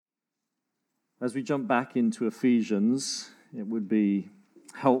As we jump back into Ephesians, it would be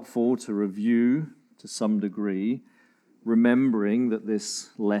helpful to review to some degree, remembering that this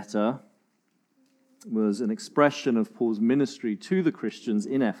letter was an expression of Paul's ministry to the Christians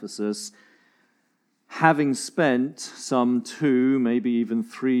in Ephesus, having spent some 2, maybe even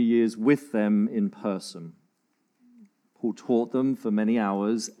 3 years with them in person. Paul taught them for many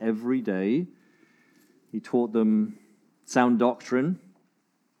hours every day. He taught them sound doctrine.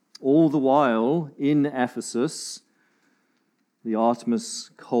 All the while, in Ephesus, the Artemis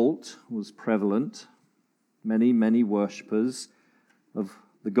cult was prevalent. Many worshippers of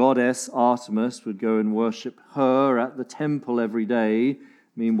the goddess Artemis would go and worship her at the temple every day.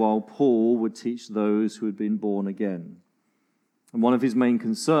 Meanwhile, Paul would teach those who had been born again. And one of his main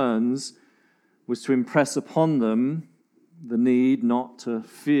concerns was to impress upon them the need not to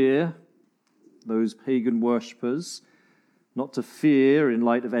fear those pagan worshippers, not to fear in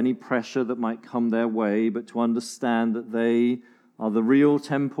light of any pressure that might come their way, but to understand that they are the real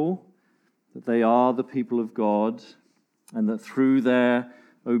temple, that they are the people of God, and that through their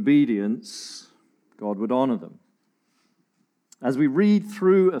obedience, God would honor them. As we read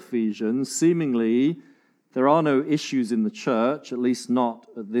through Ephesians, seemingly there are no issues in the church, at least not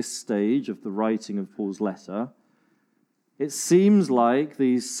at this stage of the writing of Paul's letter. It seems like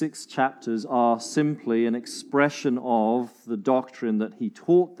these 6 chapters are simply an expression of the doctrine that he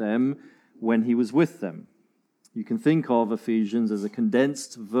taught them when he was with them. You can think of Ephesians as a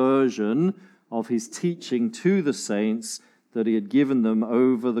condensed version of his teaching to the saints that he had given them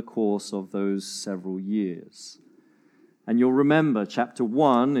over the course of those several years. And you'll remember chapter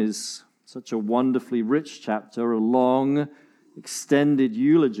 1 is such a wonderfully rich chapter, a long, extended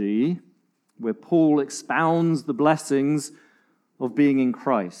eulogy where Paul expounds the blessings of being in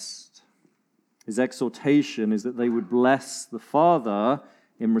Christ. His exhortation is that they would bless the Father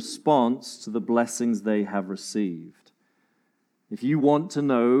in response to the blessings they have received. If you want to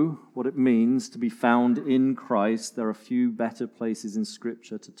know what it means to be found in Christ, there are few better places in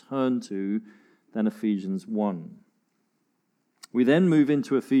Scripture to turn to than Ephesians 1. We then move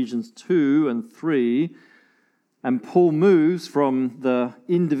into Ephesians 2 and 3, and Paul moves from the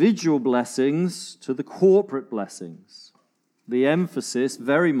individual blessings to the corporate blessings. The emphasis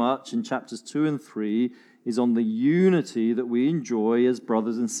very much in chapters 2 and 3 is on the unity that we enjoy as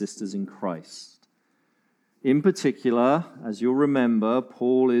brothers and sisters in Christ. In particular, as you'll remember,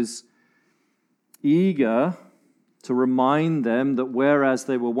 Paul is eager to remind them that whereas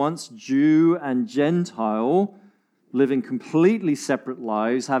they were once Jew and Gentile, living completely separate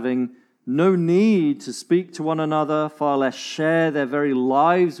lives, having no need to speak to one another, far less share their very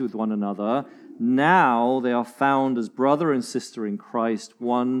lives with one another, now they are found as brother and sister in Christ,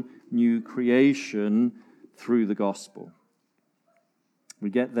 one new creation through the gospel. We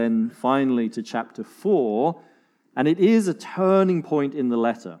get then finally to chapter 4, and it is a turning point in the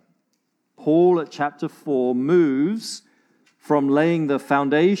letter. Paul at chapter 4 moves from laying the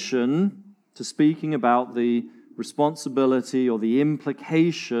foundation to speaking about the responsibility or the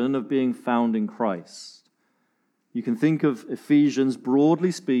implication of being found in Christ. You can think of Ephesians,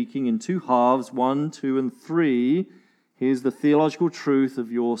 broadly speaking, in 2 halves, 1, 2, and 3. Here's the theological truth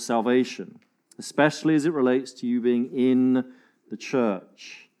of your salvation, especially as it relates to you being in the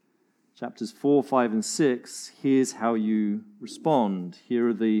church. Chapters 4, 5, and 6, here's how you respond. Here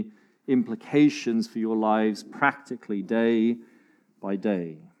are the implications for your lives practically day by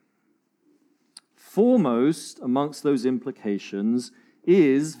day. Foremost amongst those implications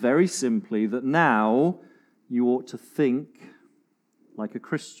is very simply that now you ought to think like a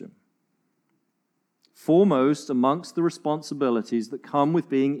Christian. Foremost amongst the responsibilities that come with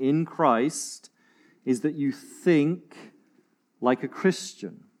being in Christ is that you think like a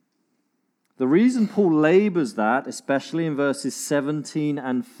Christian. The reason Paul labors that, especially in verses 17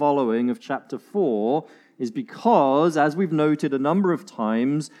 and following of chapter 4, is because, as we've noted a number of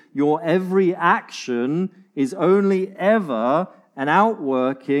times, your every action is only ever an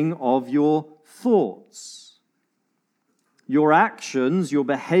outworking of your thoughts. Your actions, your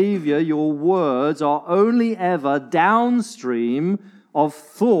behavior, your words are only ever downstream of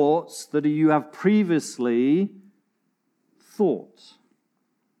thoughts that you have previously thought.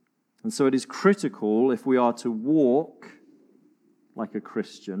 And so it is critical, if we are to walk like a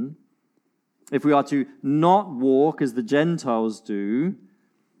Christian, if we are to not walk as the Gentiles do,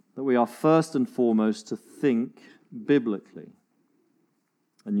 that we are first and foremost to think biblically.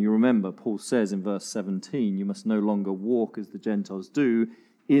 And you remember, Paul says in verse 17, you must no longer walk as the Gentiles do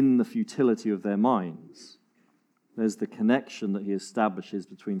in the futility of their minds. There's the connection that he establishes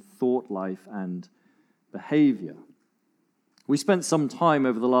between thought life and behavior. We spent some time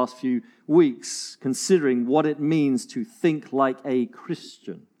over the last few weeks considering what it means to think like a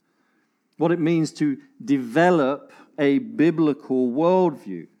Christian, what it means to develop a biblical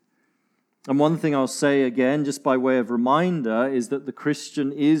worldview. And one thing I'll say again, just by way of reminder, is that the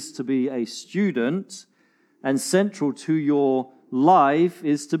Christian is to be a student, and central to your life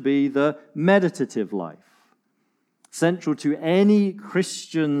is to be the meditative life. Central to any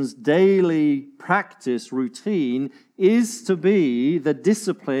Christian's daily practice routine is to be the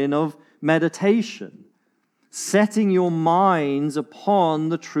discipline of meditation, setting your minds upon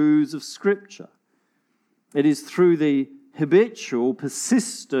the truths of Scripture. It is through the habitual,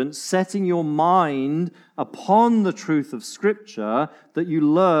 persistent setting your mind upon the truth of Scripture that you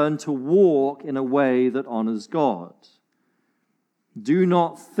learn to walk in a way that honors God. Do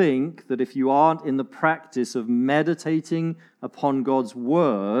not think that if you aren't in the practice of meditating upon God's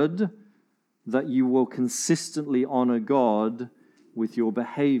Word, that you will consistently honor God with your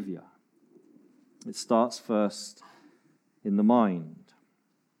behavior. It starts first in the mind.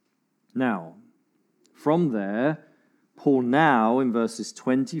 Now, from there, Paul now, in verses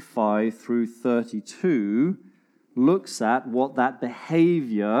 25 through 32, looks at what that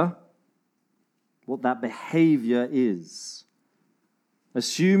behavior is.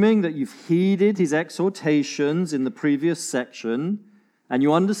 Assuming that you've heeded his exhortations in the previous section, and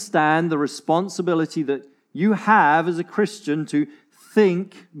you understand the responsibility that you have as a Christian to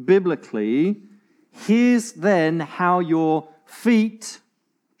think biblically, here's then how your feet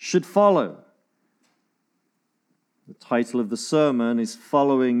should follow. The title of the sermon is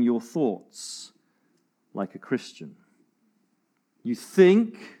Following Your Thoughts Like a Christian. You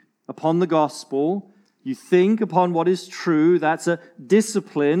think upon the gospel, you think upon what is true, that's a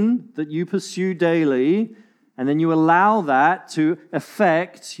discipline that you pursue daily, and then you allow that to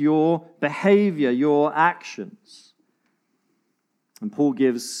affect your behavior, your actions. And Paul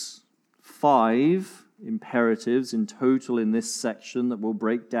gives 5 imperatives in total in this section that we'll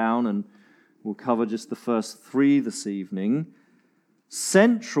break down, and we'll cover just the first 3 this evening.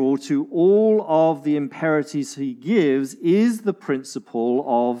 Central to all of the imperatives he gives is the principle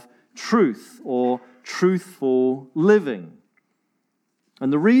of truth or truthful living.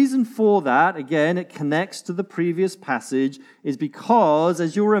 And the reason for that, again, it connects to the previous passage, is because,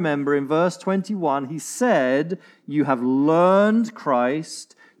 as you'll remember in verse 21, he said, you have learned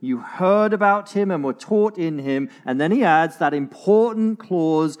Christ, you heard about him and were taught in him. And then he adds that important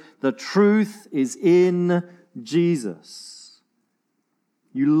clause, the truth is in Jesus.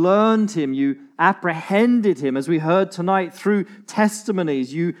 You learned him, you apprehended him, as we heard tonight through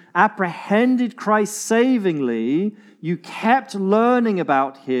testimonies. You apprehended Christ savingly, you kept learning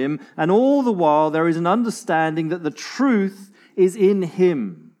about him, and all the while there is an understanding that the truth is in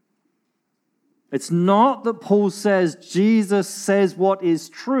him. It's not that Paul says Jesus says what is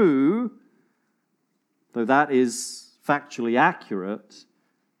true, though that is factually accurate.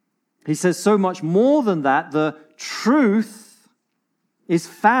 He says so much more than that. The truth is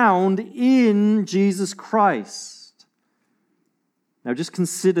found in Jesus Christ. Now just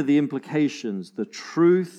consider the implications. The truth